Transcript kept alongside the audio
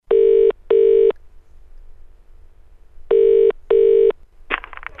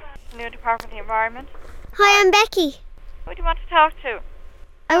New Department of the Environment. Hi, I'm Becky. Who do you want to talk to?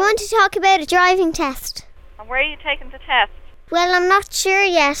 I want to talk about a driving test. And where are you taking the test? Well, I'm not sure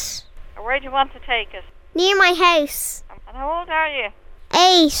yet. Or where do you want to take it? Near my house. And how old are you?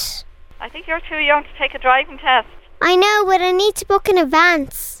 8. I think you're too young to take a driving test. I know, but I need to book in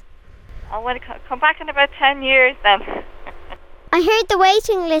advance. I'll come back in about 10 years then. I heard the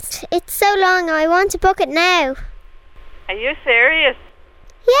waiting list. It's so long, I want to book it now. Are you serious?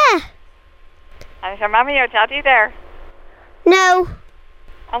 Yeah. And is your mommy or daddy there? No.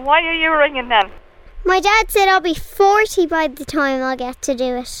 And why are you ringing then? My dad said I'll be 40 by the time I'll get to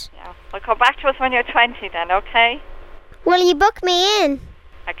do it. Yeah. Well, come back to us when you're 20 then, okay? Will you book me in?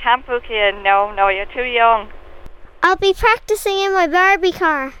 I can't book you in. No, you're too young. I'll be practicing in my Barbie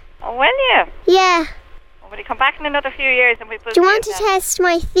car. Oh, will you? Yeah. Will you come back in another few years and we book Do you want in to then? test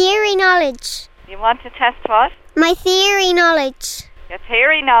my theory knowledge? You want to test what? My theory knowledge. Your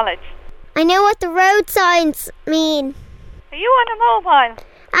theory knowledge. I know what the road signs mean. Are you on a mobile?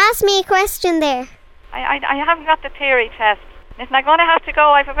 Ask me a question there. I haven't got the theory test. Listen, I'm going to have to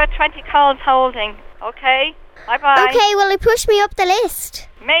go. I've about 20 calls holding. Okay? Bye-bye. Okay, will you push me up the list?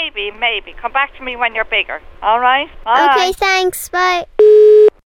 Maybe. Come back to me when you're bigger. All right? Bye. Okay, thanks. Bye.